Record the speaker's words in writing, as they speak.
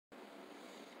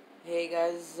Hey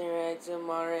guys, this is React to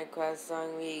Modern Quest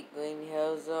Song Week, Green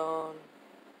Hill Zone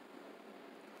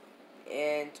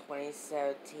in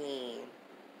 2017.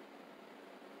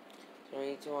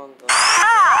 3, 2, 1, go.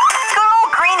 Good old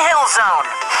Green Hill Zone.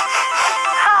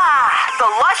 The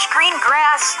lush green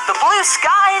grass, the blue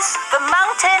skies, the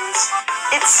mountains.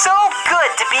 It's so good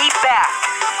to be back.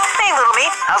 Hey, little me,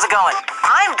 how's it going?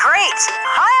 I'm great.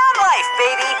 High on life,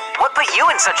 baby. What put you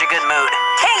in such a good mood?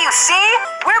 Can't you see?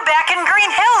 We're back in Green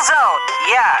Hill Zone.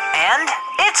 Yeah, and?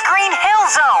 It's Green Hill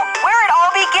Zone, where it all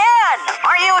began.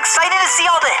 Aren't you excited to see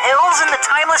all the hills and the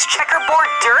timeless checkerboard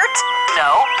dirt?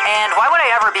 No, and why would I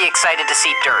ever be excited to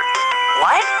see dirt?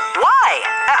 What? Why?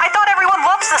 I thought everyone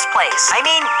loves this place. I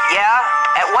mean, yeah,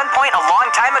 at one point a long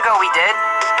time ago we did.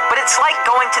 But it's like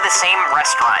going to the same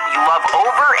restaurant you love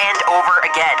over and over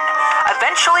again.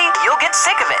 Eventually, you'll get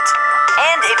sick of it.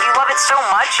 And if you love it so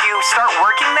much you start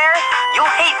working there,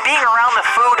 you'll hate being around the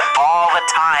food all the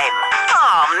time.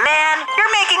 Aw, man,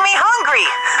 you're making me hungry.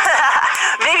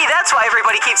 Maybe that's why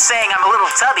everybody keeps saying I'm a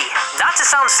little tubby. Not to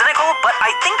sound cynical, but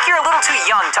I think you're a little too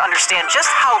young to understand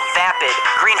just how vapid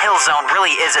Green Hill Zone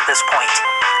really is at this point.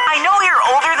 I know you're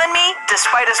older than me,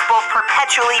 despite us both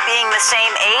perpetually being the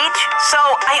same age, so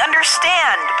I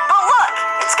understand. But look,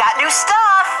 it's got new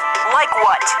stuff. Like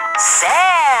what?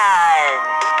 Sand.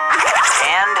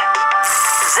 And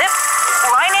zip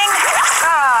lining.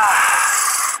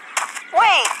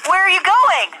 Wait, where are you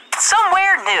going?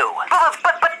 Somewhere new.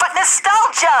 But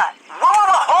nostalgia.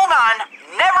 Whoa, hold on.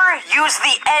 Never use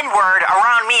the N-word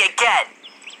around me again.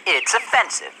 It's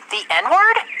offensive. The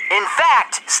N-word? In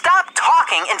fact, stop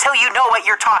talking until you know what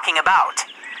you're talking about.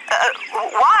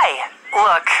 Why?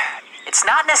 Look, it's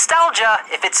not nostalgia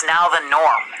if it's now the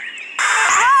norm.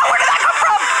 Where did that come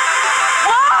from?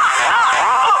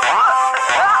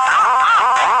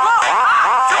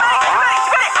 Too many!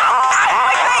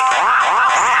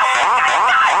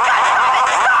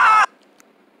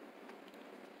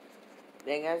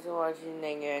 Thank you guys for watching,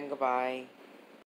 thank you and goodbye.